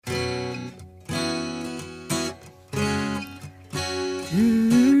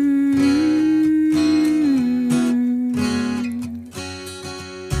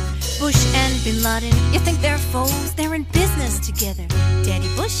foes, they're in business together. Danny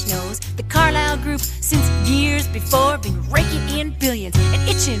Bush knows the Carlyle Group since years before been raking in billions and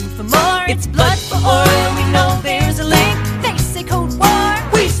itching for more. It's blood for oil, we know there's a link. They say Cold War,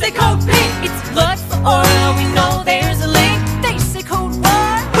 we say Cold Pink. It's blood for oil, we know there's a link. They say Cold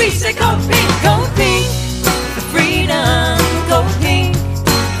War, we say Cold Pink. Cold Pink for freedom, Cold Pink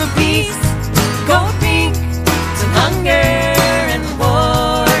for peace, Cold Pink till hunger and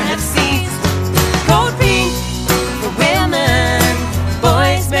war have ceased. Cold Pink for women,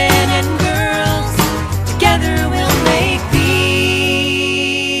 boys, men and girls. Together we'll make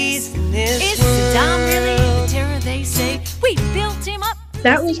peace. Is Saddam really the terror they say? We built him up.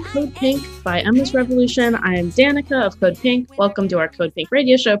 That was Code Pink by Emma's Revolution. I am Danica of Code Pink. Welcome to our Code Pink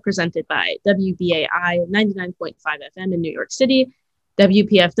radio show presented by WBAI 99.5 FM in New York City,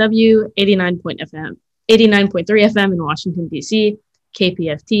 WPFW 89.3 FM in Washington, D.C.,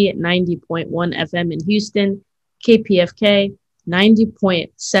 KPFT 90.1 FM in Houston, KPFK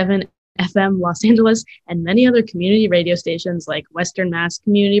 90.7 FM Los Angeles, and many other community radio stations like Western Mass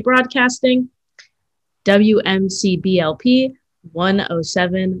Community Broadcasting, WMCBLP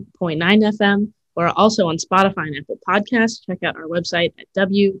 107.9 FM. We're also on Spotify and Apple Podcasts. Check out our website at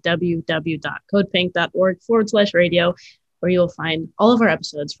www.codepink.org/radio, where you'll find all of our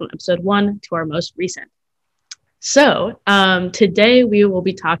episodes from episode 1 to our most recent. So today we will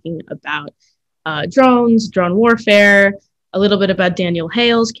be talking about drones, drone warfare, a little bit about Daniel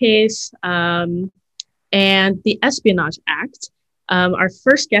Hale's case, and the Espionage Act. Our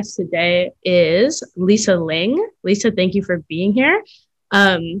first guest today is Lisa Ling. Lisa, thank you for being here.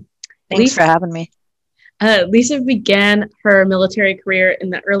 Thanks for having me. Lisa began her military career in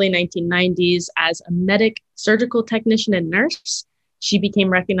the early 1990s as a medic, surgical technician, and nurse. She became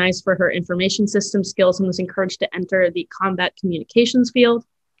recognized for her information system skills and was encouraged to enter the combat communications field.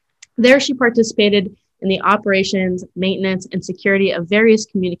 There, she participated in the operations, maintenance, and security of various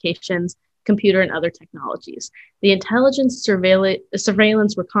communications, computer, and other technologies. The Intelligence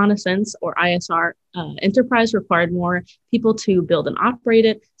Surveillance Reconnaissance, or ISR, enterprise required more people to build and operate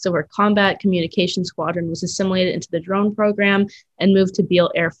it, so her Combat Communication Squadron was assimilated into the drone program and moved to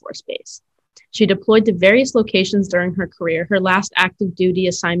Beale Air Force Base. She deployed to various locations during her career. Her last active duty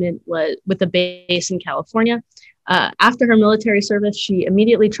assignment was with a base in California. After her military service, she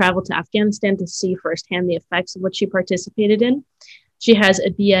immediately traveled to Afghanistan to see firsthand the effects of what she participated in. She has a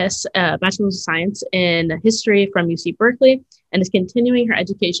BS, Bachelor's of Science in History from UC Berkeley, and is continuing her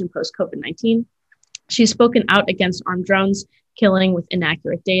education post-COVID-19. She's spoken out against armed drones, killing with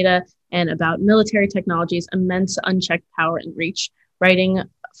inaccurate data, and about military technology's immense unchecked power and reach, writing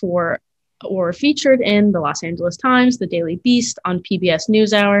for or featured in the Los Angeles Times, the Daily Beast, on PBS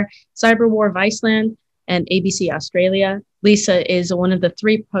NewsHour, Cyberwar Viceland, and ABC Australia. Lisa is one of the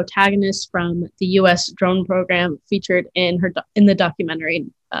 3 protagonists from the U.S. drone program featured in the documentary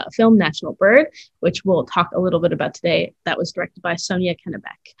film National Bird, which we'll talk a little bit about today. That was directed by Sonia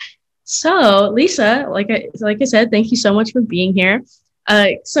Kennebeck. So, Lisa, like I said, thank you so much for being here.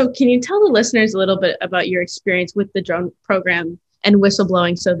 So, can you tell the listeners a little bit about your experience with the drone program and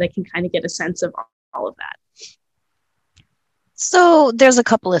whistleblowing, so they can kind of get a sense of all of that? So there's a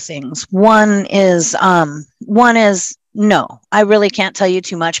couple of things. One is no, I really can't tell you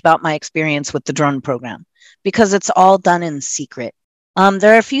too much about my experience with the drone program because it's all done in secret.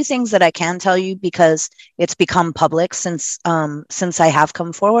 There are a few things that I can tell you because it's become public since I have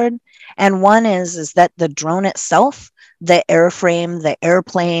come forward. And one is that the drone itself, the airframe, the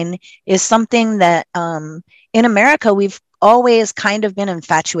airplane, is something that in America we've always kind of been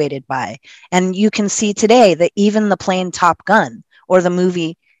infatuated by. And you can see today that even the plane Top Gun, or the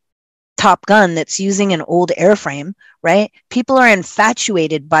movie Top Gun, that's using an old airframe, right? People are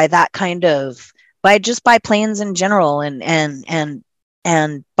infatuated by that kind of, by planes in general, and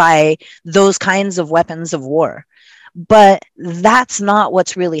by those kinds of weapons of war. But that's not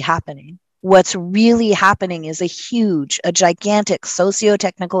what's really happening. What's really happening is a gigantic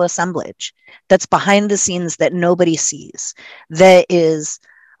socio-technical assemblage that's behind the scenes that nobody sees, that is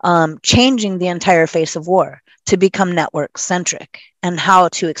changing the entire face of war to become network-centric. And how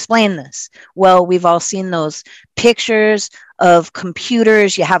to explain this? Well, we've all seen those pictures of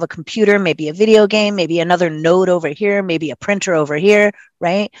computers. You have a computer, maybe a video game, maybe another node over here, maybe a printer over here,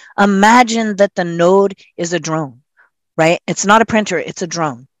 right? Imagine that the node is a drone, right? It's not a printer, it's a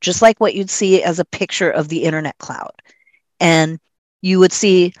drone, just like what you'd see as a picture of the internet cloud. And you would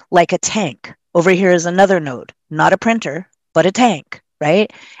see like a tank. Over here is another node, not a printer, but a tank,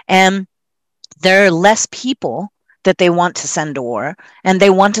 right? And there are less people that they want to send to war, and they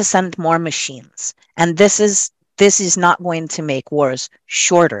want to send more machines. And this is this is not going to make wars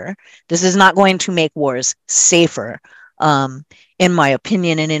shorter. This is not going to make wars safer. In my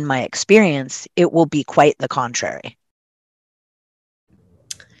opinion and in my experience, it will be quite the contrary.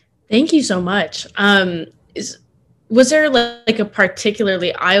 Thank you so much. Was there like a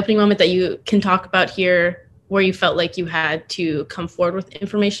particularly eye-opening moment that you can talk about here where you felt like you had to come forward with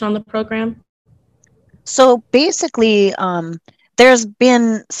information on the program? So basically, there's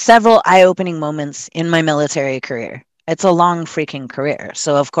been several eye-opening moments in my military career. It's a long freaking career.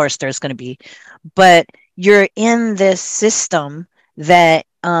 So of course there's going to be, but you're in this system that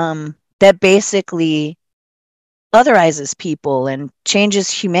that basically otherizes people and changes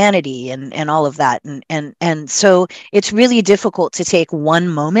humanity and all of that. And so it's really difficult to take one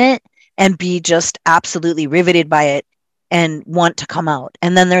moment and be just absolutely riveted by it and want to come out.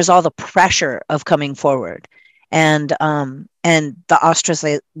 And then there's all the pressure of coming forward and the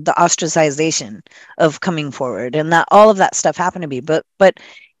ostracization of coming forward, and that all of that stuff happened to me. But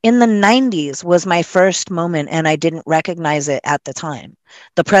in the 90s was my first moment, and I didn't recognize it at the time.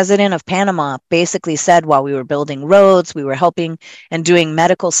 The president of Panama basically said, while we were building roads, we were helping and doing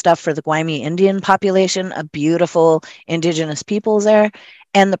medical stuff for the Guaymi Indian population, a beautiful indigenous peoples there.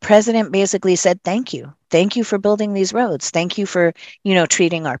 And the president basically said, thank you. Thank you for building these roads. Thank you for,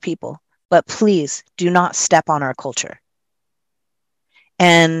 treating our people. But please do not step on our culture.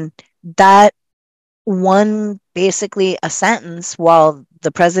 And that one, basically a sentence, while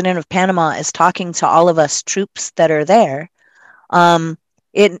the president of Panama is talking to all of us troops that are there,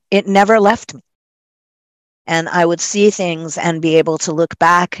 it never left me. And I would see things and be able to look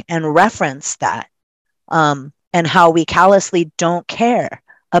back and reference that, and how we callously don't care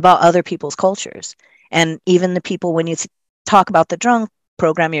about other people's cultures. And even the people, when you talk about the drone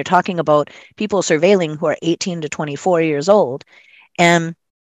program, you're talking about people surveilling who are 18 to 24 years old. And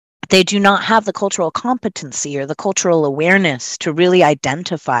they do not have the cultural competency or the cultural awareness to really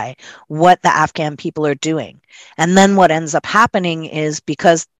identify what the Afghan people are doing. And then what ends up happening is,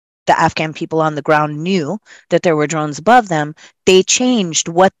 because the Afghan people on the ground knew that there were drones above them, they changed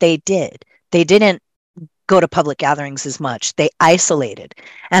what they did. They didn't go to public gatherings as much. They isolated.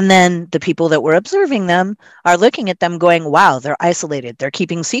 And then the people that were observing them are looking at them going, wow, they're isolated. They're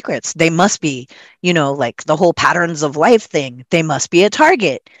keeping secrets. They must be, like the whole patterns of life thing. They must be a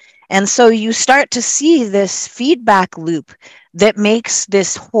target. And so you start to see this feedback loop that makes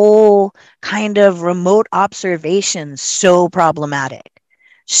this whole kind of remote observation so problematic,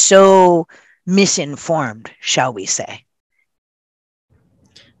 so misinformed, shall we say.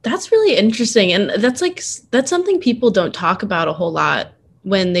 That's really interesting. And that's something people don't talk about a whole lot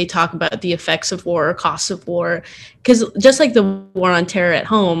when they talk about the effects of war or costs of war. Because just like the war on terror at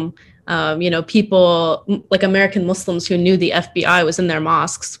home, people like American Muslims who knew the FBI was in their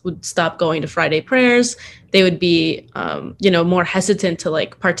mosques would stop going to Friday prayers. They would be, more hesitant to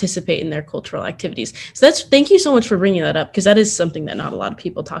participate in their cultural activities. So thank you so much for bringing that up, because that is something that not a lot of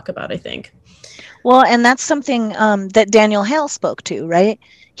people talk about, I think. Well, and that's something that Daniel Hale spoke to, right?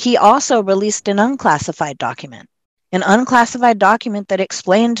 He also released an unclassified document that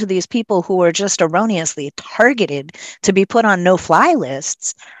explained to these people who were just erroneously targeted to be put on no-fly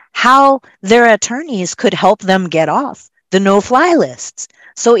lists how their attorneys could help them get off the no-fly lists.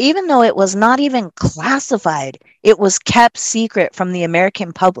 So even though it was not even classified, it was kept secret from the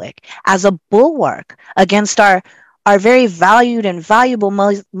American public as a bulwark against our very valued and valuable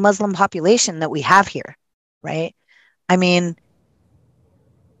Muslim population that we have here, right? I mean,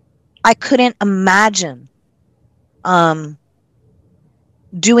 I couldn't imagine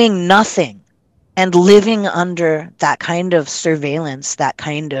doing nothing and living under that kind of surveillance, that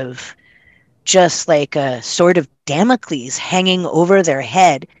kind of just like a sort of Damocles hanging over their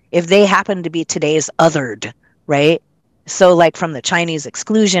head if they happen to be today's othered, right? So like from the Chinese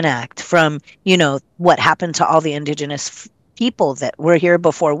Exclusion Act, from, what happened to all the indigenous people that were here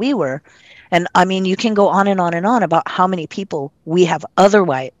before we were. And I mean, you can go on and on and on about how many people we have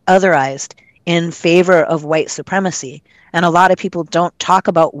otherized in favor of white supremacy. And a lot of people don't talk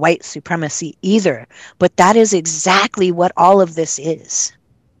about white supremacy either, but that is exactly what all of this is.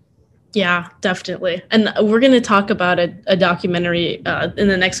 Yeah, definitely. And we're going to talk about a documentary in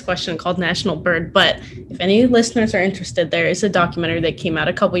the next question called National Bird. But if any listeners are interested, there is a documentary that came out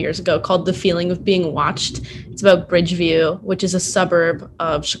a couple years ago called The Feeling of Being Watched. It's about Bridgeview, which is a suburb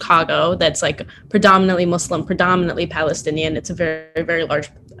of Chicago that's predominantly Muslim, predominantly Palestinian. It's a very, very large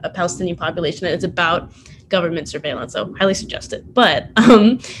Palestinian population. And it's about government surveillance. So highly suggest it. But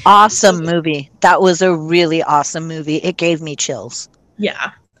awesome movie. That was a really awesome movie. It gave me chills.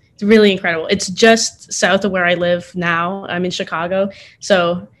 Yeah. Really incredible. It's just south of where I live now. I'm in Chicago.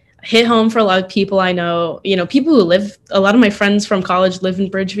 So hit home for a lot of people I know. People who live. A lot of my friends from college live in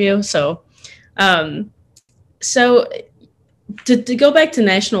Bridgeview, um, so to go back to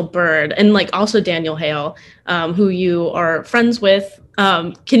National Bird and like also Daniel Hale, who you are friends with.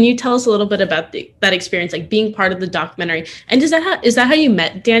 Can you tell us a little bit about that experience, like being part of the documentary? And is that how you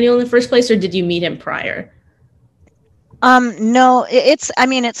met Daniel in the first place, or did you meet him prior? No,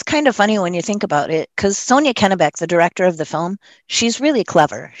 it's kind of funny when you think about it, because Sonia Kennebec, the director of the film, she's really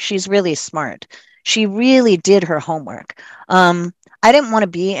clever. She's really smart. She really did her homework. I didn't want to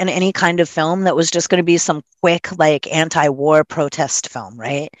be in any kind of film that was just going to be some quick, like, anti-war protest film,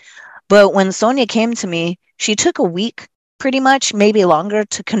 right? But when Sonia came to me, she took a week, pretty much, maybe longer,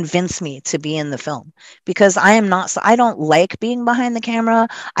 to convince me to be in the film, because I don't like being behind the camera.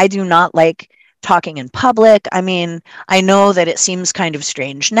 I do not like talking in public. I mean, I know that it seems kind of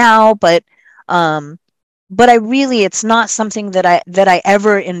strange now, but it's not something that I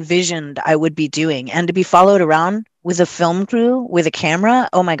ever envisioned I would be doing. And to be followed around with a film crew with a camera,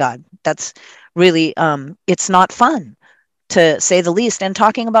 oh my God, that's really it's not fun, to say the least. And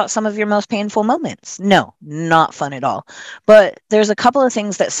talking about some of your most painful moments, no, not fun at all. But there's a couple of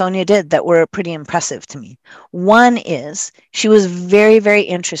things that Sonia did that were pretty impressive to me. One is she was very, very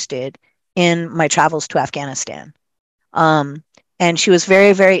interested in my travels to Afghanistan. And she was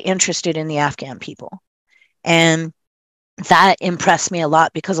very, very interested in the Afghan people. And that impressed me a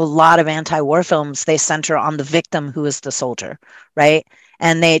lot, because a lot of anti-war films, they center on the victim who is the soldier, right?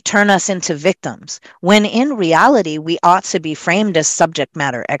 And they turn us into victims, when in reality, we ought to be framed as subject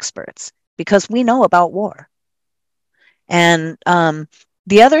matter experts, because we know about war. And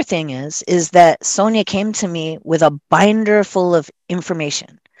the other thing is that Sonia came to me with a binder full of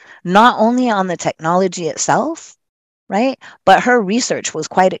information, not only on the technology itself, right? But her research was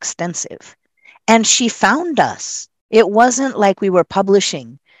quite extensive. And she found us. It wasn't like we were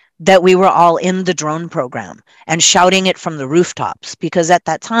publishing that we were all in the drone program and shouting it from the rooftops, because at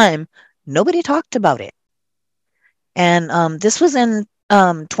that time, nobody talked about it. And this was in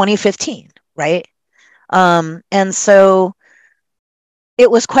 2015, right? And so it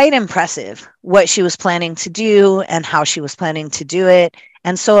was quite impressive what she was planning to do and how she was planning to do it.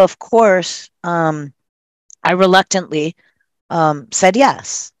 And so, of course, I reluctantly said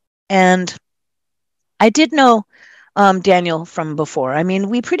yes. And I did know Daniel from before. I mean,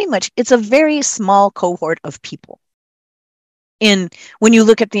 it's a very small cohort of people. When you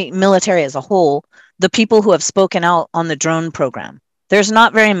look at the military as a whole, the people who have spoken out on the drone program, there's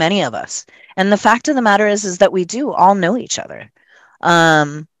not very many of us. And the fact of the matter is that we do all know each other.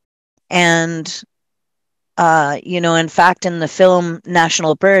 In fact, in the film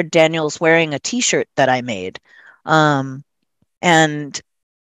National Bird, Daniel's wearing a T-shirt that I made. And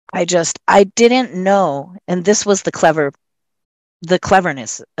I didn't know, and this was the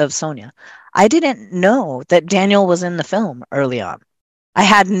cleverness of Sonia. I didn't know that Daniel was in the film early on. I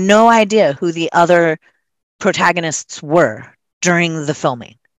had no idea who the other protagonists were during the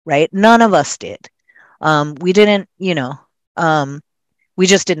filming, right? None of us did. We didn't, we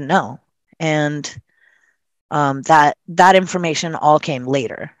just didn't know. And that information all came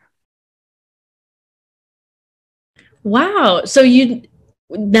later. Wow. So you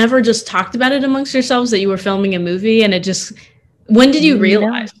never just talked about it amongst yourselves that you were filming a movie, and when did you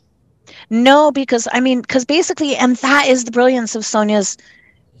realize? No, because basically, and that is the brilliance of Sonia's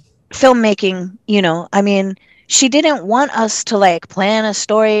filmmaking, she didn't want us to like plan a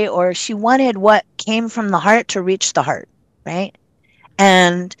story, or she wanted what came from the heart to reach the heart, right?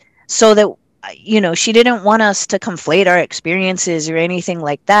 And so that, she didn't want us to conflate our experiences or anything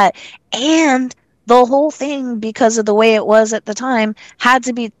like that. And the whole thing, because of the way it was at the time, had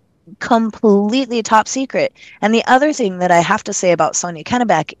to be completely top secret. And the other thing that I have to say about Sonia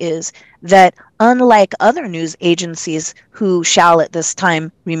Kennebec is that, unlike other news agencies who shall at this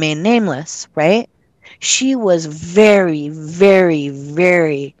time remain nameless, right? She was very, very,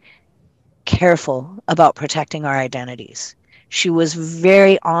 very careful about protecting our identities. She was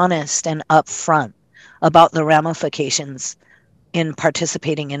very honest and upfront about the ramifications in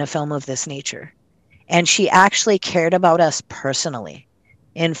participating in a film of this nature. And she actually cared about us personally.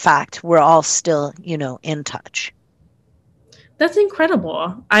 In fact, we're all still, in touch. That's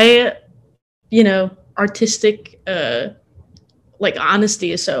incredible. Artistic,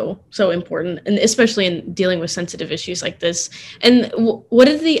 honesty is so important, and especially in dealing with sensitive issues like this. And what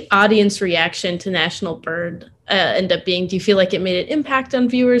did the audience reaction to National Bird end up being? Do you feel like it made an impact on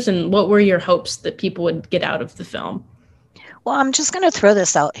viewers, and what were your hopes that people would get out of the film? Well, I'm just going to throw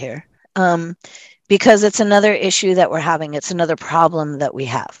this out here. Because it's another issue that we're having. It's another problem that we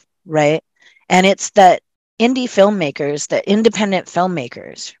have, right? And it's that indie filmmakers, the independent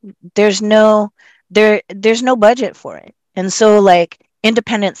filmmakers, there's no budget for it. And so like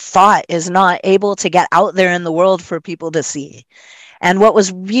independent thought is not able to get out there in the world for people to see. And what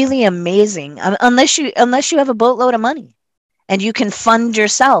was really amazing, unless you have a boatload of money and you can fund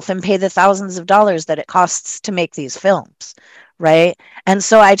yourself and pay the thousands of dollars that it costs to make these films, right? And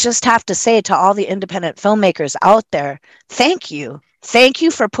so I just have to say to all the independent filmmakers out there, thank you. Thank you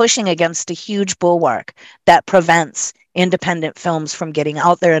for pushing against a huge bulwark that prevents independent films from getting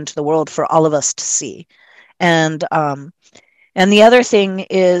out there into the world for all of us to see. And the other thing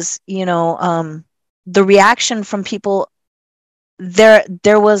is, the reaction from people, there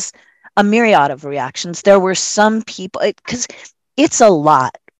was a myriad of reactions. There were some people, because it's a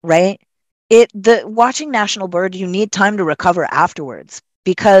lot, right? Watching National Bird, you need time to recover afterwards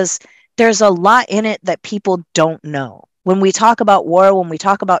because there's a lot in it that people don't know. When we talk about war, when we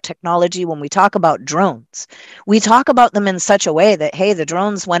talk about technology, when we talk about drones, we talk about them in such a way that, hey, the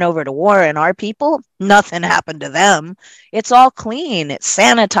drones went over to war and our people, nothing happened to them. It's all clean. It's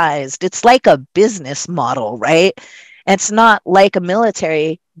sanitized. It's like a business model, right? It's not like a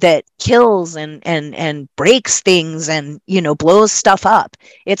military that kills and breaks things and, blows stuff up.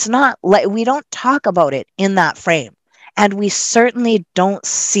 It's not like, we don't talk about it in that frame. And we certainly don't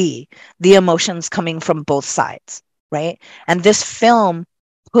see the emotions coming from both sides. Right. And this film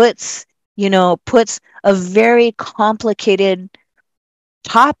puts a very complicated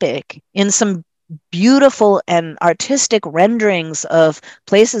topic in some beautiful and artistic renderings of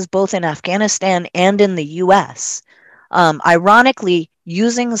places both in Afghanistan and in the US. Ironically,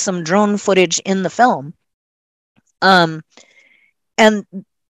 using some drone footage in the film. And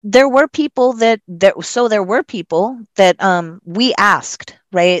there were people that we asked,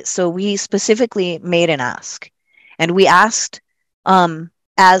 right? So we specifically made an ask. And we asked, when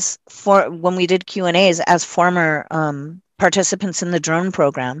we did Q&As as former participants in the drone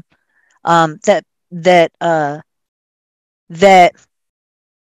program, that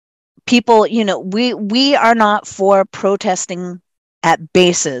people, we are not for protesting at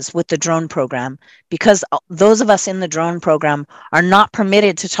bases with the drone program because those of us in the drone program are not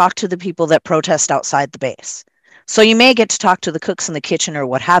permitted to talk to the people that protest outside the base. So you may get to talk to the cooks in the kitchen or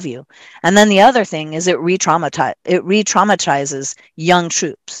what have you. And then the other thing is it re-traumatizes young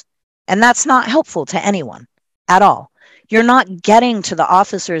troops. And that's not helpful to anyone at all. You're not getting to the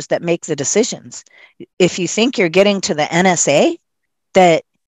officers that make the decisions. If you think you're getting to the NSA that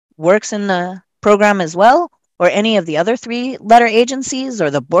works in the program as well, or any of the other 3-letter agencies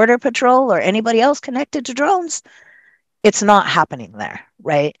or the Border Patrol or anybody else connected to drones, it's not happening there,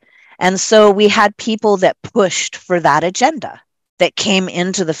 right? And so we had people that pushed for that agenda that came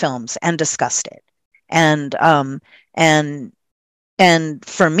into the films and discussed it. And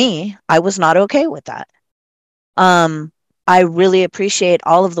for me, I was not okay with that. I really appreciate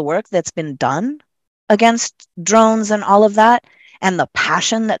all of the work that's been done against drones and all of that, and the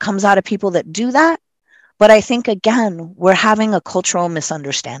passion that comes out of people that do that. But I think, again, we're having a cultural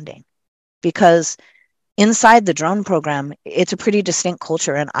misunderstanding because inside the drone program, it's a pretty distinct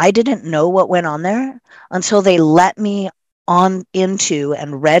culture. And I didn't know what went on there until they let me on into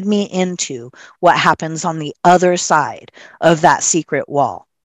and read me into what happens on the other side of that secret wall,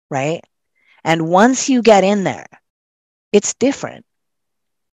 right? And once you get in there, it's different.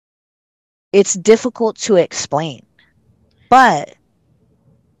 It's difficult to explain. But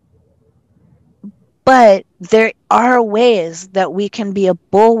there are ways that we can be a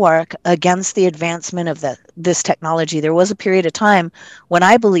bulwark against the advancement of this technology. There was a period of time when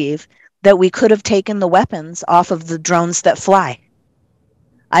I believe that we could have taken the weapons off of the drones that fly.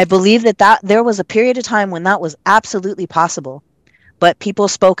 I believe that there was a period of time when that was absolutely possible, but people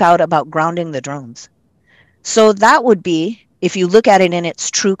spoke out about grounding the drones. So that would be, if you look at it in its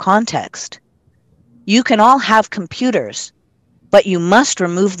true context, you can all have computers, but you must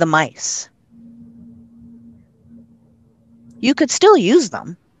remove the mice. You could still use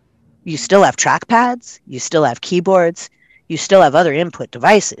them. You still have trackpads, you still have keyboards, you still have other input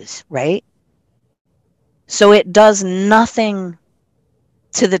devices, right? So it does nothing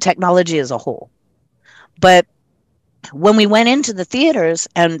to the technology as a whole. But when we went into the theaters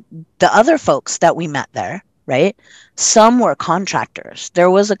and the other folks that we met there, right, some were contractors.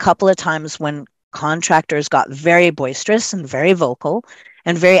 There was a couple of times when contractors got very boisterous and very vocal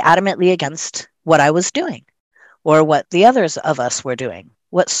and very adamantly against what I was doing, or what the others of us were doing,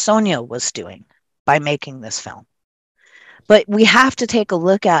 what Sonia was doing by making this film. But we have to take a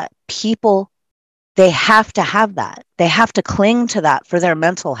look at people. They have to have that. They have to cling to that for their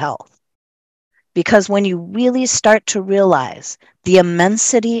mental health. Because when you really start to realize the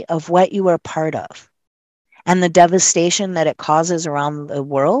immensity of what you are part of, and the devastation that it causes around the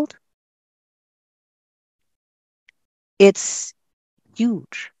world, it's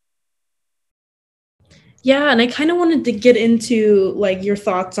huge. Yeah, and I kind of wanted to get into like your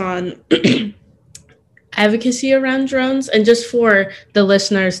thoughts on advocacy around drones. And just for the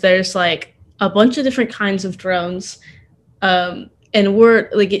listeners, there's like a bunch of different kinds of drones. And we're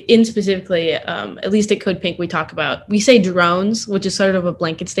like in specifically, at least at Code Pink, we say drones, which is sort of a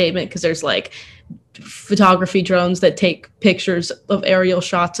blanket statement because there's like photography drones that take pictures of aerial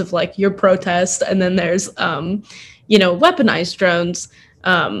shots of like your protest, and then there's weaponized drones.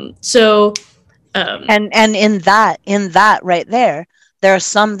 And in that right there are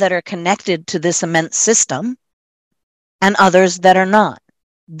some that are connected to this immense system and others that are not,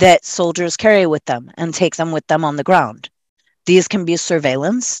 that soldiers carry with them and take them with them on the ground. These can be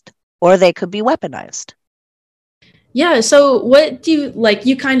surveillanced or they could be weaponized. Yeah, so what do you like?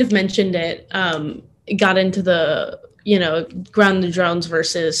 You kind of mentioned it, got into the ground the drones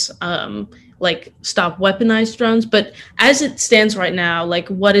versus like stop weaponized drones, but as it stands right now, like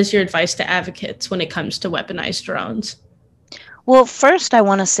what is your advice to advocates when it comes to weaponized drones? Well, first I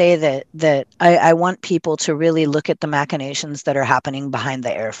want to say that I want people to really look at the machinations that are happening behind the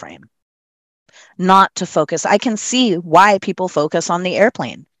airframe, not to focus. I can see why people focus on the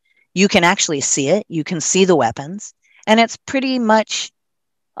airplane. You can actually see it, you can see the weapons, and it's pretty much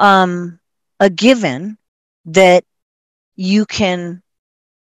a given that you can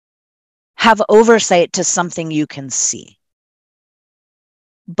have oversight to something you can see.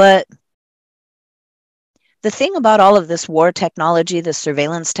 But the thing about all of this war technology, the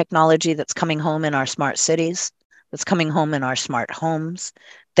surveillance technology that's coming home in our smart cities, that's coming home in our smart homes,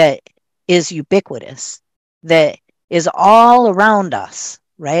 that is ubiquitous, that is all around us,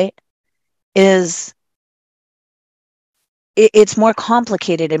 right? It's more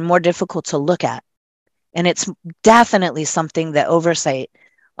complicated and more difficult to look at. And it's definitely something that oversight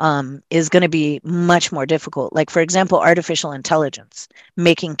is going to be much more difficult. Like, for example, artificial intelligence,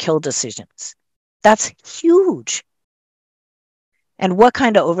 making kill decisions. That's huge. And what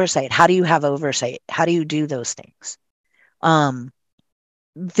kind of oversight? How do you have oversight? How do you do those things?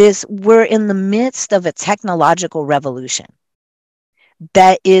 We're in the midst of a technological revolution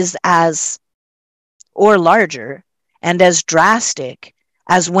that is as, or larger and as drastic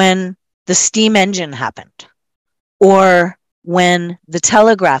as when the steam engine happened or when the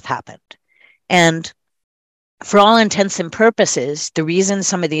telegraph happened. And for all intents and purposes, the reason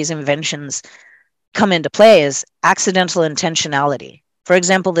some of these inventions come into play is accidental intentionality. For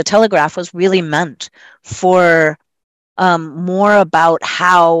example, the telegraph was really meant for more about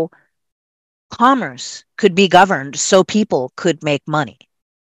how commerce could be governed so people could make money,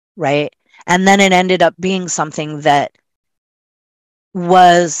 right? And then it ended up being something that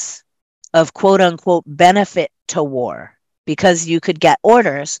was of quote unquote benefit to war, because you could get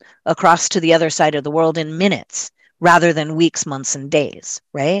orders across to the other side of the world in minutes rather than weeks, months, and days,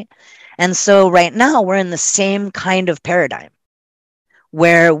 right? And so right now we're in the same kind of paradigm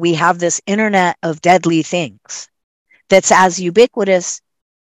where we have this internet of deadly things that's as ubiquitous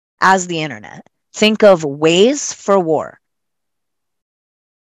as the internet. Think of ways for war.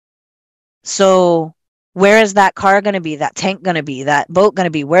 So where is that car going to be, that tank going to be, that boat going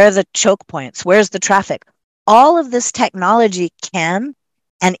to be? Where are the choke points? Where's the traffic? All of this technology can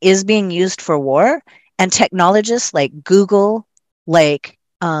and is being used for war. And technologists like Google, like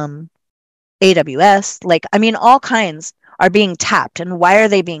AWS, all kinds are being tapped. And why are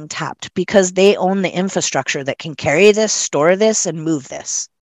they being tapped? Because they own the infrastructure that can carry this, store this, and move this.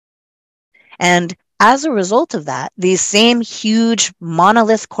 And as a result of that, these same huge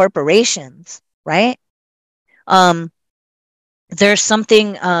monolith corporations, right? There's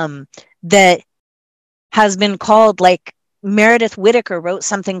something that has been called, like Meredith Whittaker wrote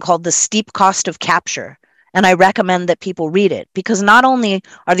something called The Steep Cost of Capture. And I recommend that people read it, because not only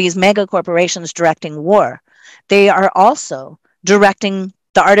are these mega corporations directing war, they are also directing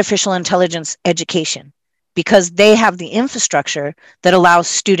the artificial intelligence education, because they have the infrastructure that allows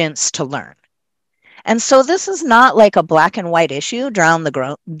students to learn. And so this is not like a black and white issue, ground the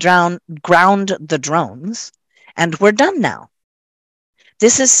drones, and we're done now.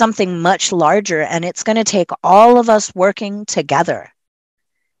 This is something much larger, and it's going to take all of us working together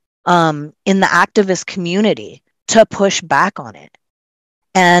in the activist community to push back on it.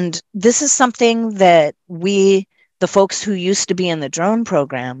 And this is something that we, the folks who used to be in the drone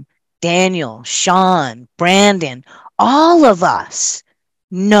program, Daniel, Sean, Brandon, all of us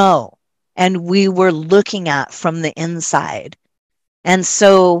know, and we were looking at from the inside. And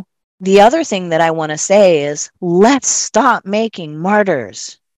so the other thing that I want to say is, let's stop making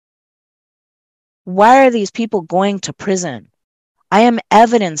martyrs. Why are these people going to prison? I am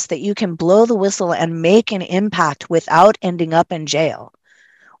evidence that you can blow the whistle and make an impact without ending up in jail.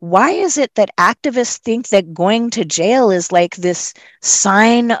 Why is it that activists think that going to jail is like this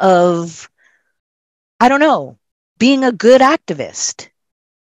sign of, I don't know, being a good activist?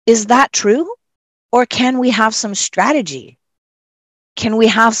 Is that true? Or can we have some strategy? Can we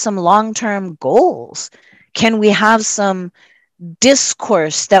have some long-term goals? Can we have some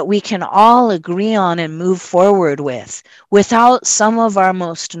discourse that we can all agree on and move forward with without some of our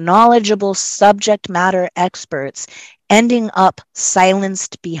most knowledgeable subject matter experts ending up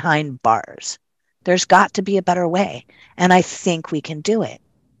silenced behind bars? There's got to be a better way, and I think we can do it.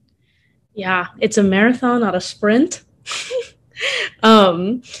 Yeah, it's a marathon, not a sprint.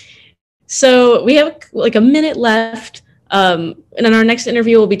 So we have like a minute left. And in our next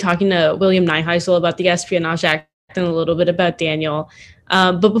interview, we'll be talking to William Nyheisel about the Espionage Act and a little bit about Daniel.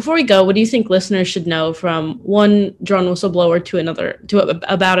 But before we go, what do you think listeners should know from one drone whistleblower to another,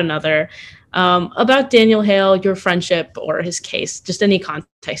 about another, about Daniel Hale, your friendship or his case? Just any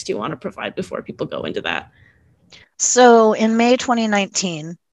context you want to provide before people go into that. So in May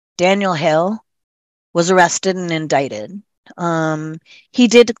 2019, Daniel Hale was arrested and indicted. He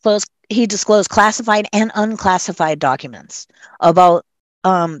disclosed classified and unclassified documents about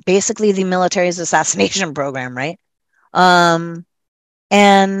basically the military's assassination program, right? And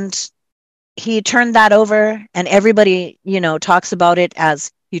he turned that over, and everybody, talks about it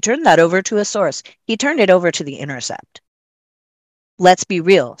as he turned that over to a source. He turned it over to The Intercept. Let's be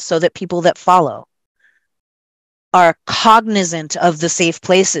real, so that people that follow are cognizant of the safe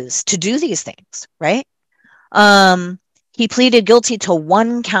places to do these things, right? He pleaded guilty to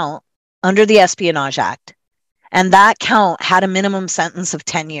one count under the Espionage Act, and that count had a minimum sentence of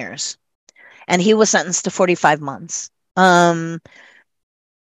 10 years, and he was sentenced to 45 months.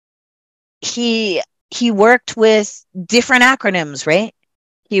 He worked with different acronyms, right?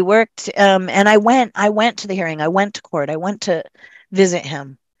 He worked, and I went to the hearing. I went to court. I went to visit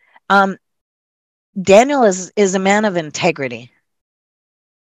him. Daniel is a man of integrity.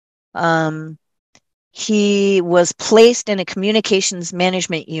 He was placed in a communications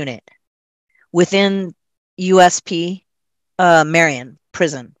management unit within USP Marion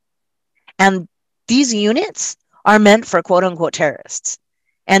prison. And these units are meant for quote unquote terrorists.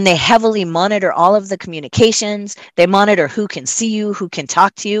 And they heavily monitor all of the communications. They monitor who can see you, who can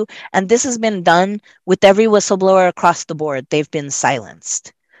talk to you. And this has been done with every whistleblower across the board. They've been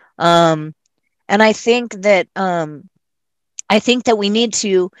silenced. And I think that we need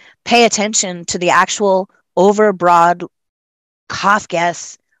to pay attention to the actual overbroad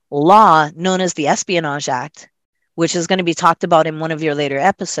Kafkaesque law known as the Espionage Act, which is going to be talked about in one of your later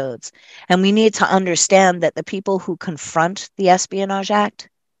episodes. And we need to understand that the people who confront the Espionage Act,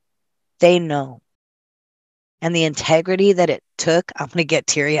 they know. And the integrity that it took, I'm going to get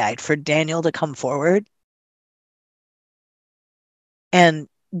teary-eyed, for Daniel to come forward and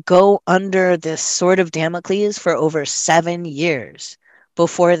go under this sword of Damocles for over 7 years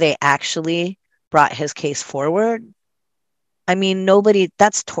before they actually brought his case forward. I mean,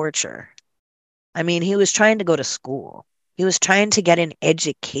 that's torture. I mean, he was trying to go to school. He was trying to get an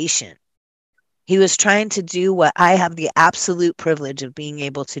education. He was trying to do what I have the absolute privilege of being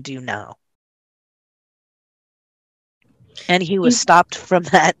able to do now. And he was stopped from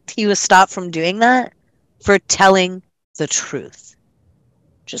that. He was stopped from doing that for telling the truth.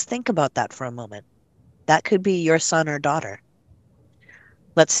 Just think about that for a moment. That could be your son or daughter.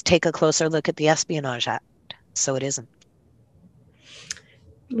 Let's take a closer look at the Espionage Act so it isn't.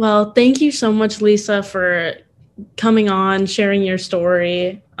 Well, thank you so much, Lisa, for coming on, sharing your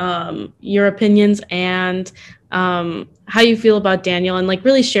story, your opinions, and how you feel about Daniel, and like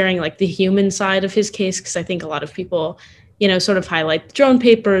really sharing like the human side of his case, because I think a lot of people, sort of highlight the drone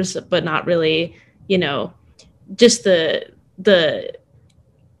papers, but not really, just the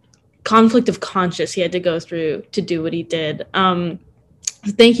conflict of conscience he had to go through to do what he did.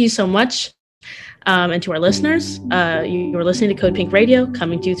 Thank you so much. And to our listeners, you are listening to Code Pink Radio,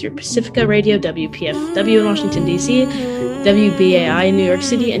 coming to you through Pacifica Radio, WPFW in Washington, D.C., WBAI in New York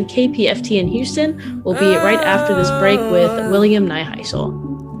City, and KPFT in Houston. We'll be right after this break with William Nyheisel.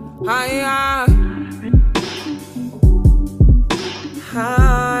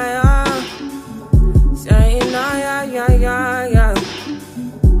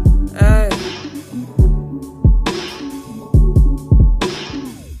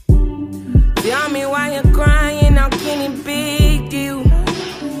 Tell me why you're crying, how can it be you?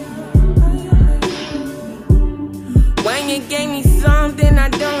 When you gave me something I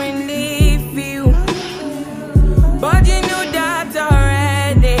don't really feel, but you knew that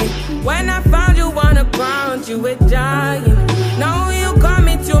already. When I found you you were dying. Now you come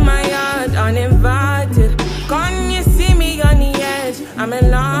into my yard uninvited. Can you see me on the edge? I'm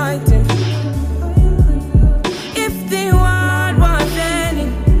enlightened. If the world was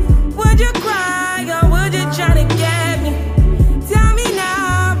ending, would you cry or would you try to get me? Tell me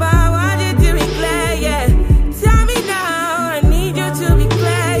now, but I want you to be clear, yeah. Tell me now, I need you to be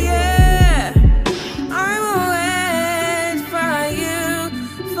clear, yeah. I will wait for you,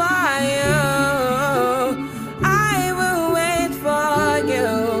 for you. I will wait for you.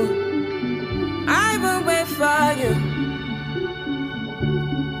 I will wait for you.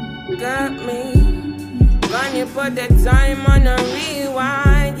 Got me. Can you put the time on a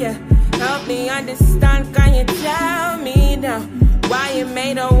rewind, yeah? Help me understand, can you tell me now why you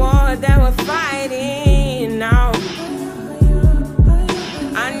made a war that we're fighting now?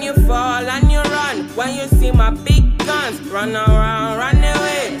 And you fall and you run when you see my big guns. Run around, run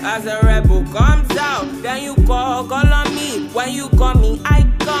away as a rebel comes out. Then you call on me. When you call me, I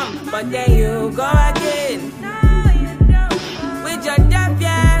come. But then you go again with your deaf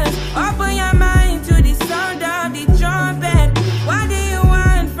ears. Open your mind to the sound of the trumpet. What do you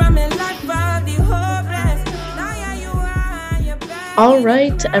want from a life of the hopeless? Now you are your best. All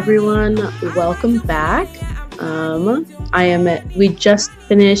right, everyone, welcome back. We just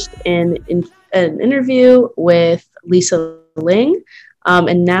finished an interview with Lisa Ling,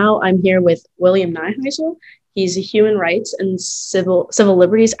 and now I'm here with William Neuheisel. He's a human rights and civil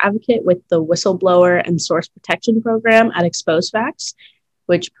liberties advocate with the Whistleblower and Source Protection Program at ExposeFacts,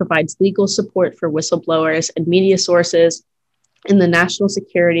 which provides legal support for whistleblowers and media sources in the national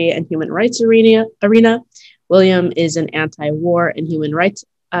security and human rights arena. William is an anti-war and human rights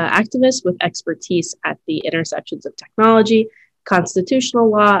activist with expertise at the intersections of technology, constitutional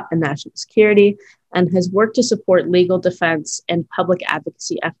law, and national security, and has worked to support legal defense and public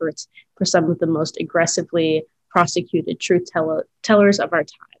advocacy efforts for some of the most aggressively prosecuted truth tellers of our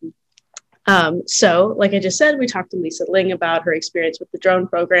time. So, like I just said, we talked to Lisa Ling about her experience with the drone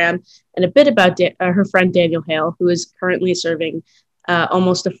program and a bit about her friend Daniel Hale, who is currently serving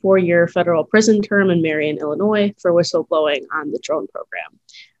almost a 4-year federal prison term in Marion, Illinois, for whistleblowing on the drone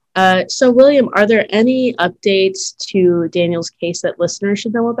program. So, William, are there any updates to Daniel's case that listeners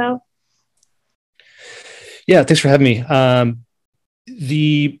should know about? Yeah, thanks for having me.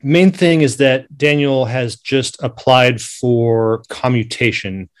 The main thing is that Daniel has just applied for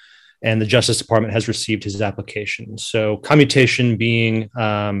commutation, and the Justice Department has received his application. So commutation being,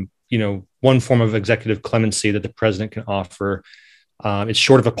 one form of executive clemency that the president can offer. It's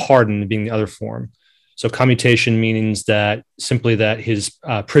short of a pardon being the other form. So commutation means that simply that his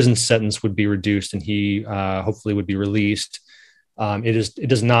prison sentence would be reduced and he hopefully would be released. It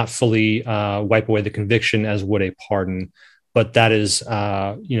does not fully wipe away the conviction as would a pardon, but that is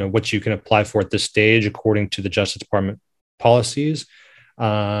what you can apply for at this stage according to the Justice Department policies.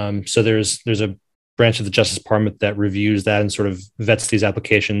 So there's a branch of the Justice Department that reviews that and sort of vets these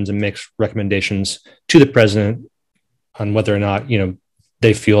applications and makes recommendations to the president on whether or not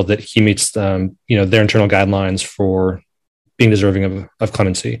they feel that he meets their internal guidelines for being deserving of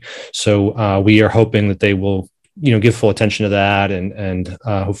clemency. So we are hoping that they will give full attention to that, and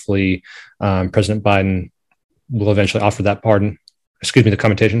hopefully President Biden will eventually offer that the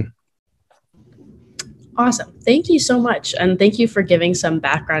commutation. Awesome. Thank you so much. And thank you for giving some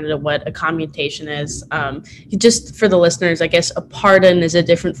background into what a commutation is. Just for the listeners, I guess a pardon is a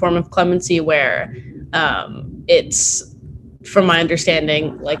different form of clemency where it's, from my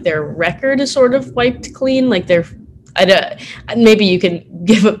understanding, like their record is sort of wiped clean, like maybe you can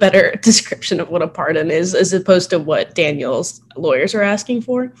give a better description of what a pardon is as opposed to what Daniel's lawyers are asking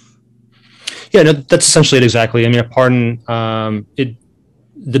for. Yeah, no, that's essentially it exactly. I mean, a pardon,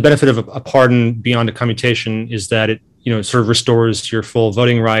 the benefit of a pardon beyond a commutation is that it sort of restores your full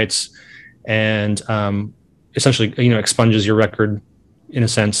voting rights and essentially, expunges your record in a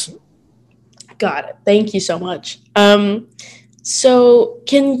sense. Got it. Thank you so much. So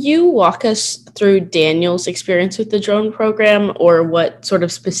can you walk us through Daniel's experience with the drone program, or what sort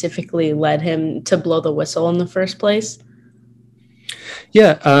of specifically led him to blow the whistle in the first place?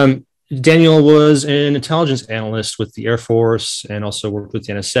 Yeah, Daniel was an intelligence analyst with the Air Force and also worked with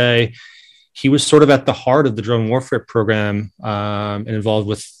the NSA. He was sort of at the heart of the drone warfare program and involved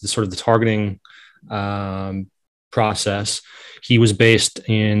with the targeting process. He was based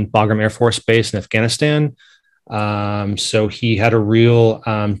in Bagram Air Force Base in Afghanistan. So he had a real,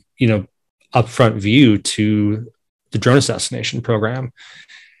 upfront view to the drone assassination program.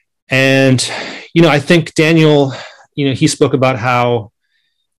 And, I think Daniel, he spoke about how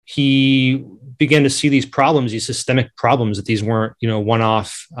he began to see these problems, these systemic problems, that these weren't,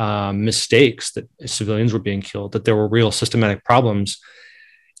 one-off mistakes, that civilians were being killed, that there were real systematic problems.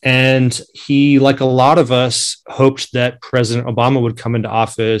 And he, like a lot of us, hoped that President Obama would come into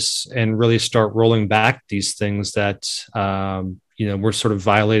office and really start rolling back these things that, were sort of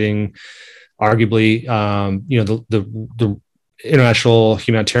violating, arguably, the international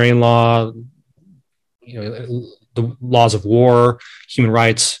humanitarian law, the laws of war, human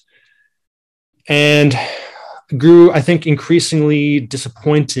rights, and grew, I think, increasingly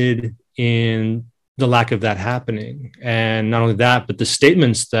disappointed in the lack of that happening. And not only that, but the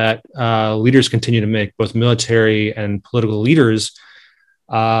statements that leaders continue to make, both military and political leaders,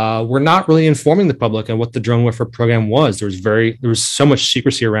 were not really informing the public on what the drone warfare program was. There was so much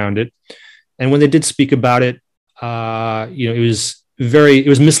secrecy around it, and when they did speak about it, it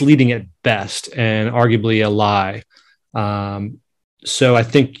was misleading at best and arguably a lie. So I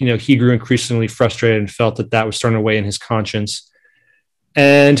think, he grew increasingly frustrated and felt that was starting to weigh in his conscience.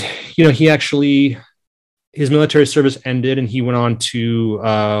 And, his military service ended, and he went on to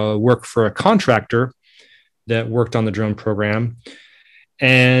work for a contractor that worked on the drone program.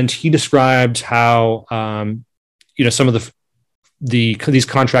 And he described how, some of these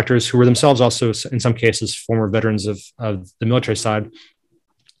contractors, who were themselves also, in some cases, former veterans of the military side,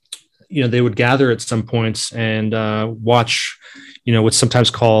 they would gather at some points and watch, what's sometimes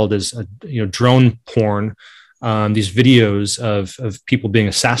called as, drone porn, these videos of people being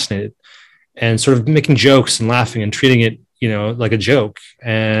assassinated, and sort of making jokes and laughing and treating it, like a joke.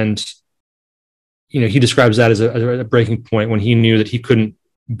 And, he describes that as a breaking point when he knew that he couldn't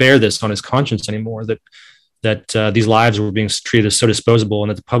bear this on his conscience anymore, that these lives were being treated as so disposable, and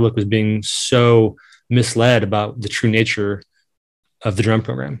that the public was being so misled about the true nature of the drone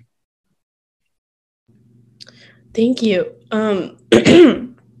program. Thank you.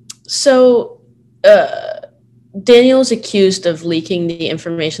 So Daniel's accused of leaking the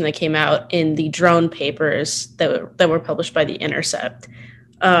information that came out in the drone papers that were published by The Intercept.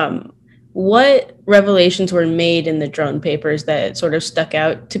 What revelations were made in the drone papers that sort of stuck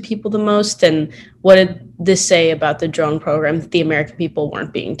out to people the most? And what did this say about the drone program that the American people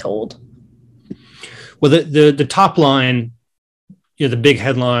weren't being told? Well, the top line, the big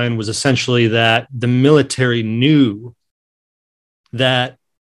headline was essentially that the military knew that,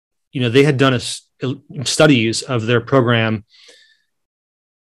 they had done studies of their program,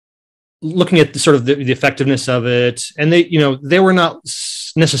 looking at the effectiveness of it. And they were not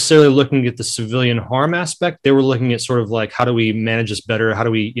necessarily looking at the civilian harm aspect. They were looking at sort of like, how do we manage this better? How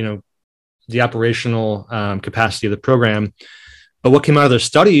do we, the operational capacity of the program. But what came out of their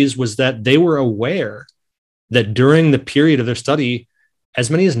studies was that they were aware that during the period of their study, as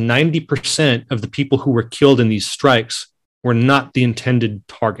many as 90% of the people who were killed in these strikes were not the intended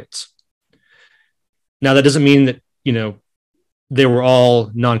targets. Now, that doesn't mean that, they were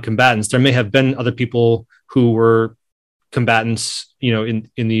all non-combatants. There may have been other people who were combatants, in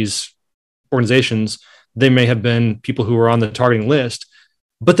these organizations. They may have been people who were on the targeting list,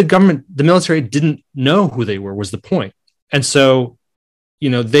 but the military didn't know who they were, was the point. And so,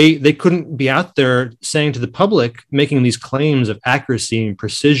 they couldn't be out there saying to the public, making these claims of accuracy and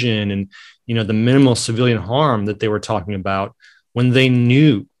precision and, the minimal civilian harm that they were talking about, when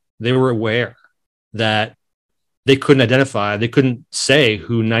they were aware that they couldn't identify, they couldn't say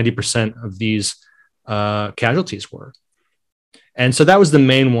who 90% of these casualties were. And so that was the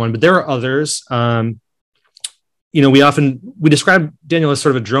main one, but there are others. We describe Daniel as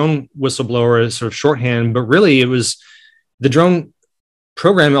sort of a drone whistleblower as sort of shorthand, but really it was the drone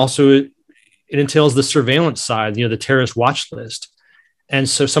program. Also, it entails the surveillance side, the terrorist watch list. And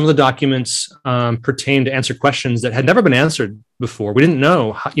so some of the documents pertain to answer questions that had never been answered before. We didn't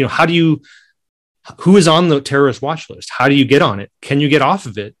know, who is on the terrorist watch list? How do you get on it? Can you get off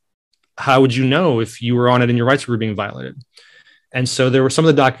of it? How would you know if you were on it and your rights were being violated? And so there were some of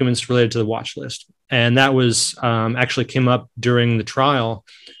the documents related to the watch list. And that was actually came up during the trial.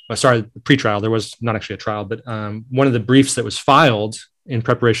 The pre-trial. There was not actually a trial, but one of the briefs that was filed in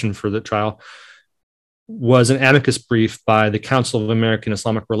preparation for the trial was an amicus brief by the Council of American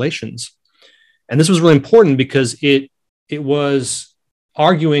Islamic Relations. And this was really important because it was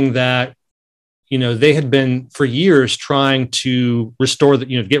arguing that, they had been for years trying to restore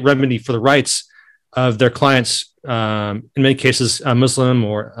get remedy for the rights of their clients, in many cases, Muslim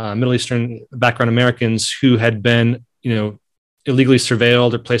or Middle Eastern background Americans who had been, illegally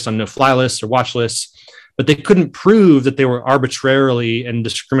surveilled or placed on no-fly lists or watch lists, but they couldn't prove that they were arbitrarily and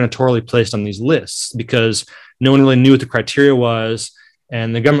discriminatorily placed on these lists because no one really knew what the criteria was,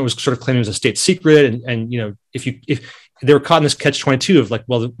 and the government was sort of claiming it was a state secret. And if they were caught in this catch-22 of like,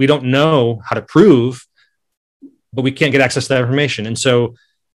 well, we don't know how to prove, but we can't get access to that information. And so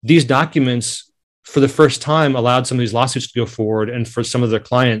these documents, for the first time, allowed some of these lawsuits to go forward, and for some of their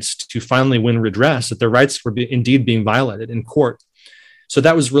clients to finally win redress that their rights were indeed being violated in court. So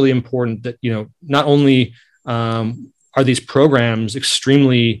that was really important, that, you know, not only are these programs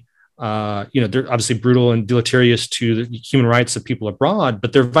extremely, you know, they're obviously brutal and deleterious to the human rights of people abroad,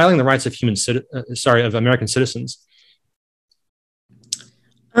 but they're violating the rights of of American citizens.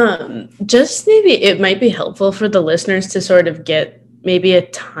 Just maybe it might be helpful for the listeners to sort of get maybe a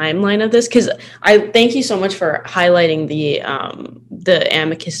timeline of this, because I thank you so much for highlighting the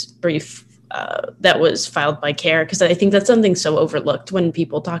amicus brief that was filed by CARE, because I think that's something so overlooked when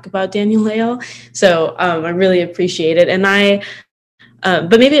people talk about Daniel Leal. So I really appreciate it. And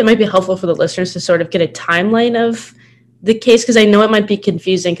but maybe it might be helpful for the listeners to sort of get a timeline of the case, because I know it might be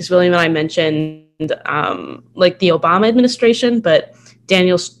confusing, because William and I mentioned like the Obama administration, but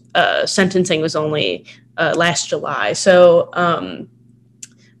Daniel's sentencing was only last July. So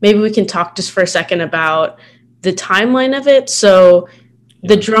maybe we can talk just for a second about the timeline of it. So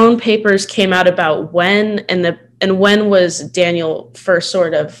the drone papers came out about when, and when was Daniel first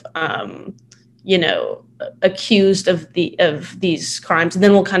sort of, you know, accused of these crimes, and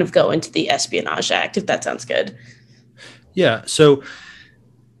then we'll kind of go into the Espionage Act, if that sounds good. Yeah. So,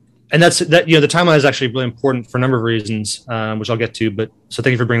 and that's that. You know, the timeline is actually really important for a number of reasons, which I'll get to. But so,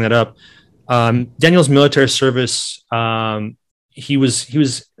 thank you for bringing that up. Daniel's military service. He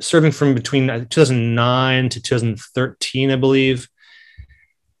was serving from between 2009 to 2013, I believe,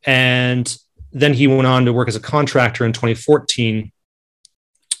 and then he went on to work as a contractor in 2014.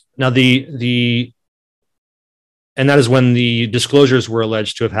 Now and that is when the disclosures were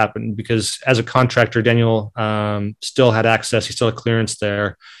alleged to have happened, because as a contractor, Daniel still had access. He still had clearance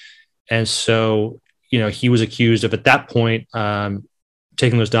there. And so, you know, he was accused of, at that point,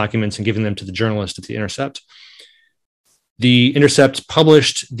 taking those documents and giving them to the journalist at The Intercept. The Intercept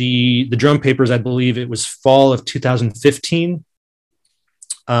published the drone papers, I believe it was fall of 2015.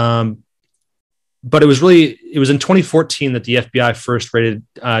 But it was in 2014 that the FBI first raided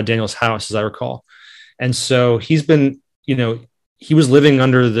Daniel's house, as I recall. And so he's been, you know, he was living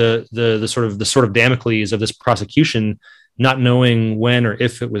under the sort of Damocles of this prosecution, not knowing when or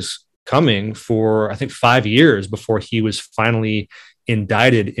if it was coming, for I think 5 years before he was finally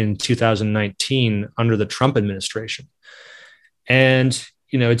indicted in 2019 under the Trump administration. And,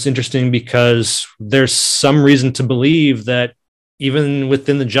 you know, it's interesting because there's some reason to believe that even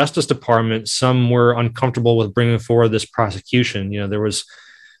within the Justice Department, some were uncomfortable with bringing forward this prosecution. You know, there was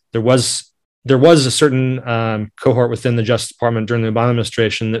a certain cohort within the Justice Department during the Obama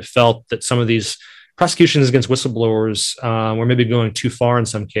administration that felt that some of these prosecutions against whistleblowers were maybe going too far in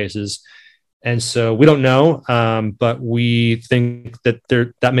some cases. And so we don't know, but we think that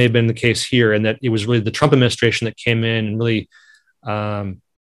that may have been the case here, and that it was really the Trump administration that came in and really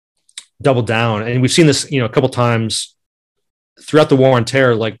doubled down. And we've seen this, you know, a couple times throughout the war on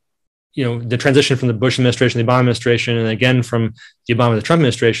terror, like, you know, the transition from the Bush administration to the Obama administration, and again from the Obama to the Trump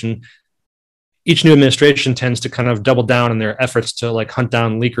administration. Each new administration tends to kind of double down on their efforts to like hunt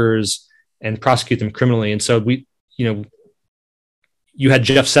down leakers and prosecute them criminally. And so you had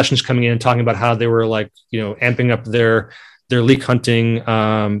Jeff Sessions coming in and talking about how they were like, you know, amping up their leak hunting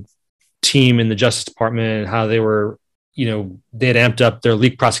team in the Justice Department, how they were, you know, they had amped up their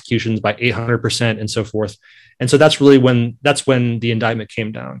leak prosecutions by 800% and so forth. And so that's when the indictment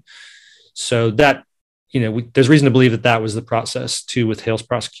came down. So that, you know, there's reason to believe that was the process too with Hale's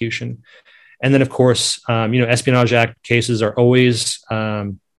prosecution. And then, of course, you know, Espionage Act cases are always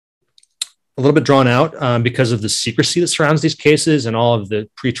a little bit drawn out because of the secrecy that surrounds these cases and all of the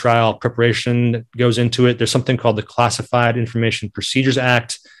pretrial preparation that goes into it. There's something called the Classified Information Procedures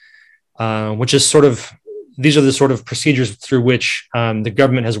Act, which is these are the sort of procedures through which the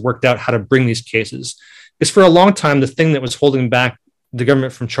government has worked out how to bring these cases. Because for a long time, the thing that was holding back the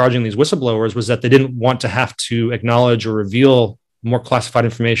government from charging these whistleblowers was that they didn't want to have to acknowledge or reveal more classified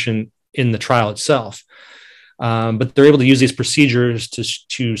information in the trial itself. But they're able to use these procedures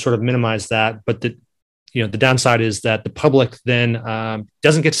to sort of minimize that. But the downside is that the public then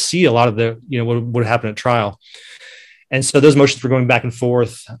doesn't get to see a lot of the, you know, what would happen at trial. And so those motions were going back and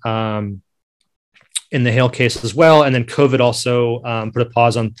forth in the Hale case as well. And then COVID also put a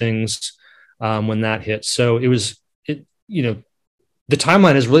pause on things when that hit. So you know, the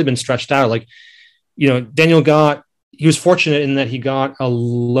timeline has really been stretched out. Like, you know, Daniel he was fortunate in that he got a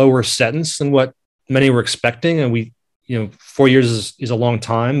lower sentence than what many were expecting. And 4 years is a long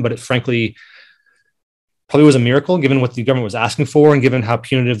time, but it frankly probably was a miracle given what the government was asking for and given how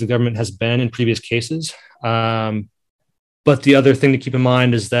punitive the government has been in previous cases. But the other thing to keep in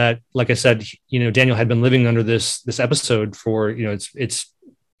mind is that, like I said, Daniel had been living under this episode for, it's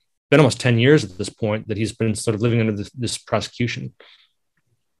been almost 10 years at this point that he's been sort of living under this prosecution.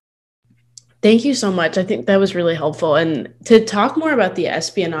 Thank you so much. I think that was really helpful. And to talk more about the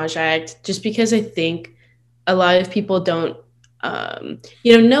Espionage Act, just because I think a lot of people don't,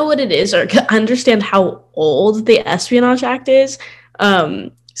 know what it is or understand how old the Espionage Act is.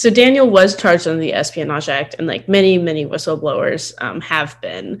 So Daniel was charged under the Espionage Act, and like many, many whistleblowers have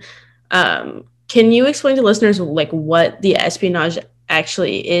been. Can you explain to listeners like what the Espionage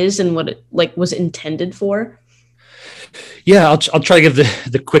actually is and what it like was intended for? Yeah, I'll try to give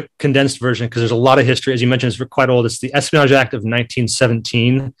the quick condensed version because there's a lot of history. As you mentioned, it's quite old. It's the Espionage Act of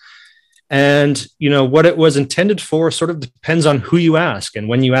 1917. And, what it was intended for sort of depends on who you ask and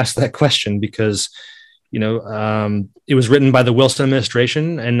when you ask that question, because, it was written by the Wilson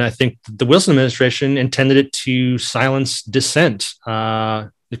administration. And I think the Wilson administration intended it to silence dissent,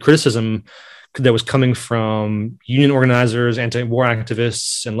 the criticism that was coming from union organizers, anti-war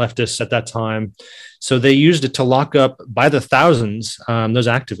activists, and leftists at that time. So they used it to lock up by the thousands those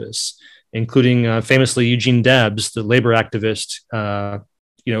activists, including famously Eugene Debs, the labor activist,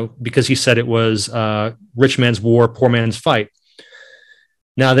 because he said it was rich man's war, poor man's fight.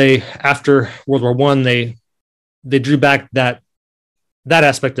 Now after World War I, they drew back that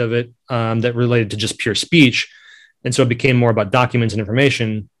aspect of it that related to just pure speech. And so it became more about documents and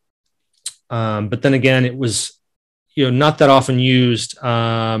information. But then again, it was, not that often used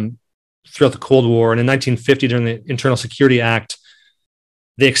throughout the Cold War. And in 1950, during the Internal Security Act,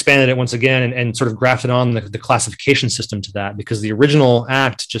 they expanded it once again and sort of grafted on the classification system to that, because the original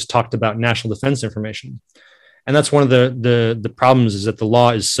act just talked about national defense information. And that's one of the problems, is that the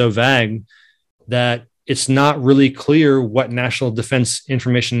law is so vague that it's not really clear what national defense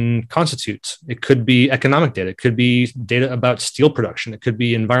information constitutes. It could be economic data. It could be data about steel production. It could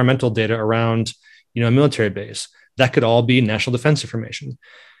be environmental data around, a military base. That could all be national defense information.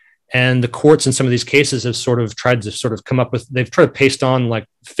 And the courts in some of these cases have sort of tried to come up with, they've tried to paste on like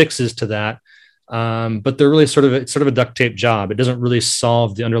fixes to that. But they're really it's sort of a duct tape job. It doesn't really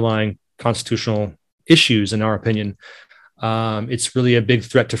solve the underlying constitutional issues, in our opinion. It's really a big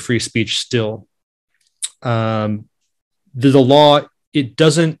threat to free speech still. The law, it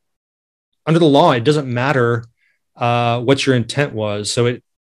doesn't matter what your intent was. So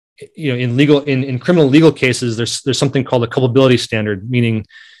in criminal legal cases, there's something called a culpability standard, meaning,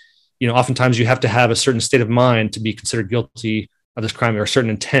 oftentimes you have to have a certain state of mind to be considered guilty of this crime, or a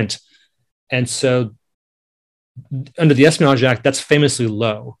certain intent. And so under the Espionage Act, that's famously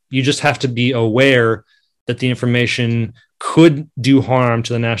low. You just have to be aware that the information could do harm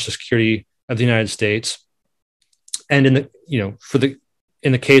to the national security of the United States. And in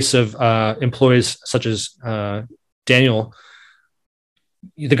the case of employees such as Daniel,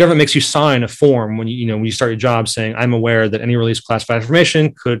 the government makes you sign a form when you start your job saying, I'm aware that any release of classified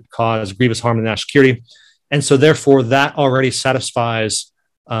information could cause grievous harm to national security. And so therefore that already satisfies,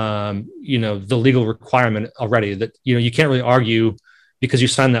 the legal requirement already, that, you can't really argue because you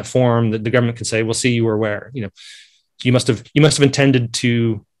signed that form that the government can say, well, see, you were aware, you must have intended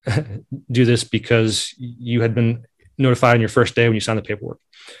to do this because you had been notified on your first day when you signed the paperwork.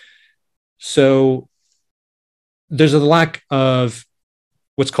 So there's a lack of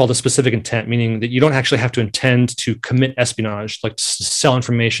what's called a specific intent, meaning that you don't actually have to intend to commit espionage, like to sell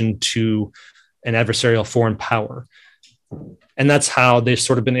information to an adversarial foreign power. And that's how they've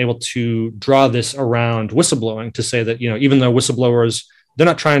sort of been able to draw this around whistleblowing, to say that, even though whistleblowers, they're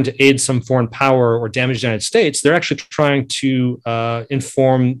not trying to aid some foreign power or damage the United States, they're actually trying to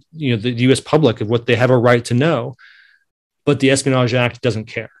inform, the US public of what they have a right to know. But the Espionage Act doesn't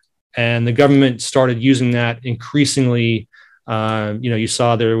care. And the government started using that increasingly. You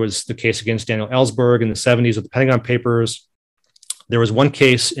saw there was the case against Daniel Ellsberg in the 70s with the Pentagon Papers. There was one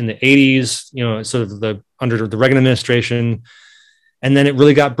case in the 80s, sort of under the Reagan administration. And then it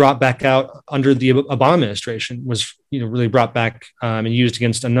really got brought back out under the Obama administration, was, really brought back and used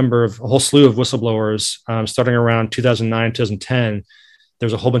against a whole slew of whistleblowers, starting around 2009, 2010.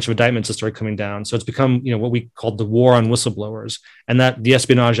 There's a whole bunch of indictments that started coming down. So it's become, what we called the war on whistleblowers. And that the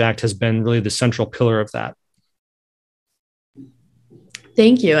Espionage Act has been really the central pillar of that.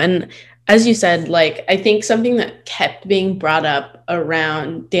 Thank you. And as you said, I think something that kept being brought up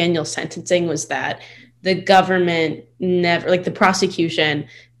around Daniel's sentencing was that the government never, the prosecution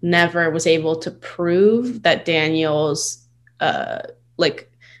never was able to prove that Daniel's,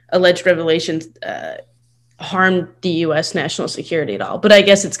 alleged revelations harmed the U.S. national security at all. But I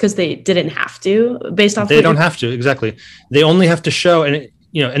guess it's because they didn't have to, based off. They don't have to, exactly. They only have to show, and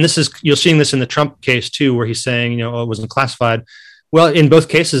and this is, you're seeing this in the Trump case too, where he's saying, it wasn't classified. Well, in both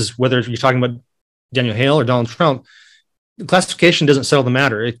cases, whether you're talking about Daniel Hale or Donald Trump, classification doesn't settle the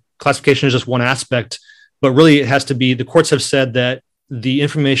matter. Classification is just one aspect, but really it has to be, the courts have said that the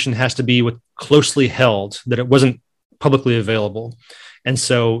information has to be closely held, that it wasn't publicly available. And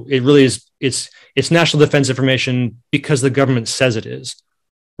so it really is, it's national defense information because the government says it is,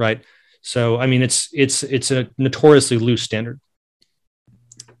 right? So, I mean, it's a notoriously loose standard.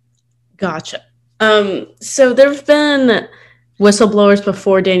 Gotcha. So there have been whistleblowers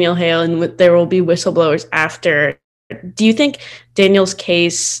before Daniel Hale, and there will be whistleblowers after. Do you think Daniel's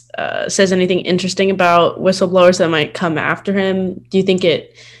case says anything interesting about whistleblowers that might come after him? Do you think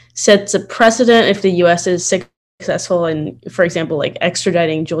it sets a precedent if the U.S. is successful in, for example, like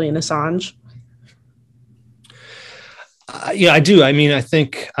extraditing Julian Assange? Yeah, I do. I mean, I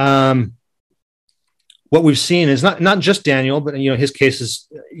think what we've seen is not just Daniel, but his cases.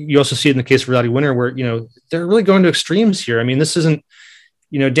 You also see it in the case of Reality Winner, where they're really going to extremes here. I mean, this isn't.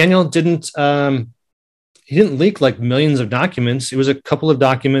 Daniel didn't. He didn't leak like millions of documents. It was a couple of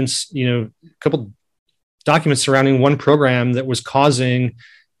documents. Couple documents surrounding one program that was causing,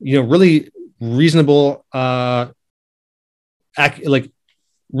 really reasonable,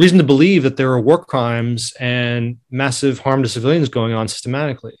 reason to believe that there were war crimes and massive harm to civilians going on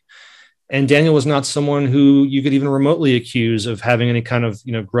systematically. And Daniel was not someone who you could even remotely accuse of having any kind of,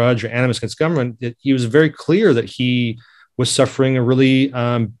 grudge or animus against government. He was very clear that he was suffering a really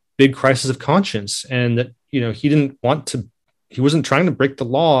big crisis of conscience, and that, he wasn't trying to break the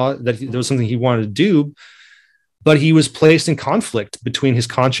law, that there was something he wanted to do, but he was placed in conflict between his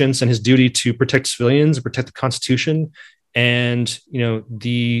conscience and his duty to protect civilians, protect the Constitution, and,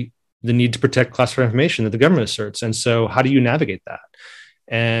 the need to protect classified information that the government asserts. And so how do you navigate that?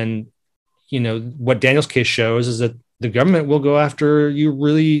 And, what Daniel's case shows is that the government will go after you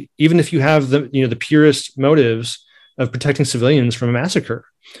really, even if you have the purest motives of protecting civilians from a massacre.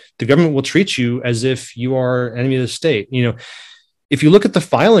 The government will treat you as if you are an enemy of the state. If you look at the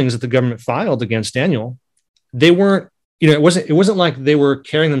filings that the government filed against Daniel, they weren't, it wasn't like they were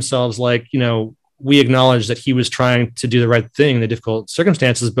carrying themselves like, we acknowledge that he was trying to do the right thing in the difficult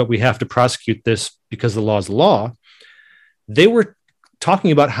circumstances, but we have to prosecute this because the law is the law. They were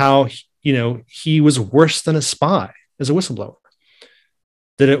talking about how, he was worse than a spy as a whistleblower.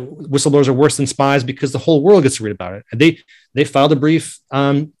 Whistleblowers are worse than spies because the whole world gets to read about it. And they filed a brief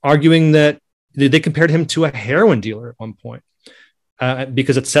arguing that they compared him to a heroin dealer at one point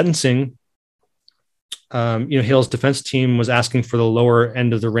because at sentencing, Hale's defense team was asking for the lower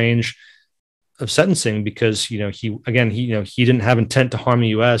end of the range of sentencing because he didn't have intent to harm the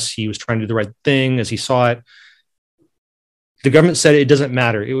U.S. He was trying to do the right thing as he saw it. The government said it doesn't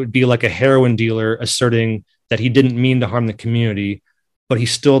matter. It would be like a heroin dealer asserting that he didn't mean to harm the community, but he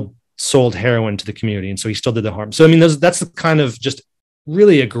still sold heroin to the community, and so he still did the harm. So, I mean, that's the kind of just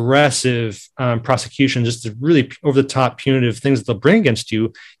really aggressive prosecution, just really over-the-top punitive things that they'll bring against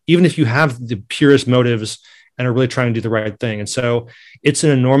you, even if you have the purest motives and are really trying to do the right thing. And so it's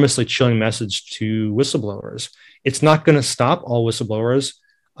an enormously chilling message to whistleblowers. It's not going to stop all whistleblowers.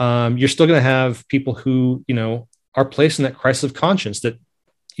 You're still going to have people who, are placed in that crisis of conscience that,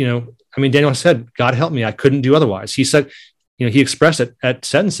 Daniel said, God help me, I couldn't do otherwise. He said, he expressed it at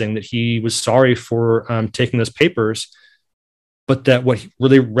sentencing that he was sorry for taking those papers, but that what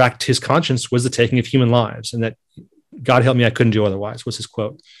really racked his conscience was the taking of human lives, and that God help me, I couldn't do otherwise was his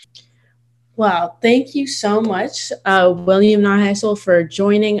quote. Wow. Thank you so much, William Nyheisel, for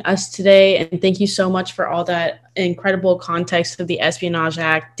joining us today. And thank you so much for all that incredible context of the Espionage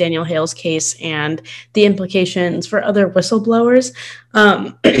Act, Daniel Hale's case, and the implications for other whistleblowers.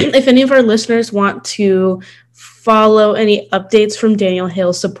 If any of our listeners want to follow any updates from Daniel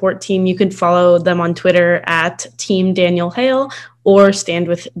Hale's support team, you can follow them on Twitter at Team Daniel Hale or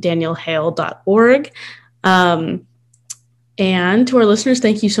standwithdanielhale.org. And to our listeners,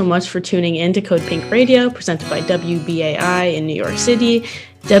 thank you so much for tuning in to Code Pink Radio, presented by WBAI in New York City,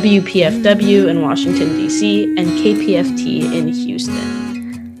 WPFW in Washington, D.C., and KPFT in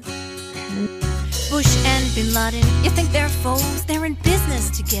Houston. Bush and Bin Laden, you think they're foes? They're in business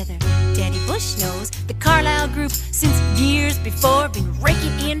together. Daddy Bush knows the Carlyle Group since years before, been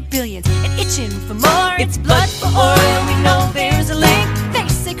raking in billions and itching for more. It's blood for oil, we know there's a link. They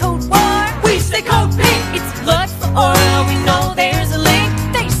say Code War, we say Code Pink. It's blood for oil, we know there's a link.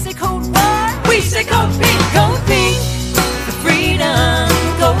 They say Code War, we say Code Pink. Code Pink for freedom,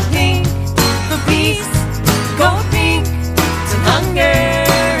 Code Pink for peace, Code Pink till hunger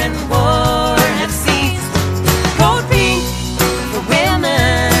and war have ceased. Code Pink for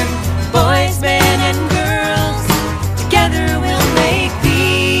women, boys, men, and girls. Together we'll make peace.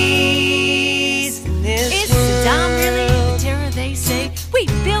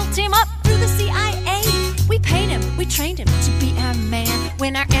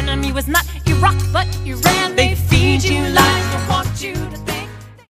 enemy was not Iraq, but Iran.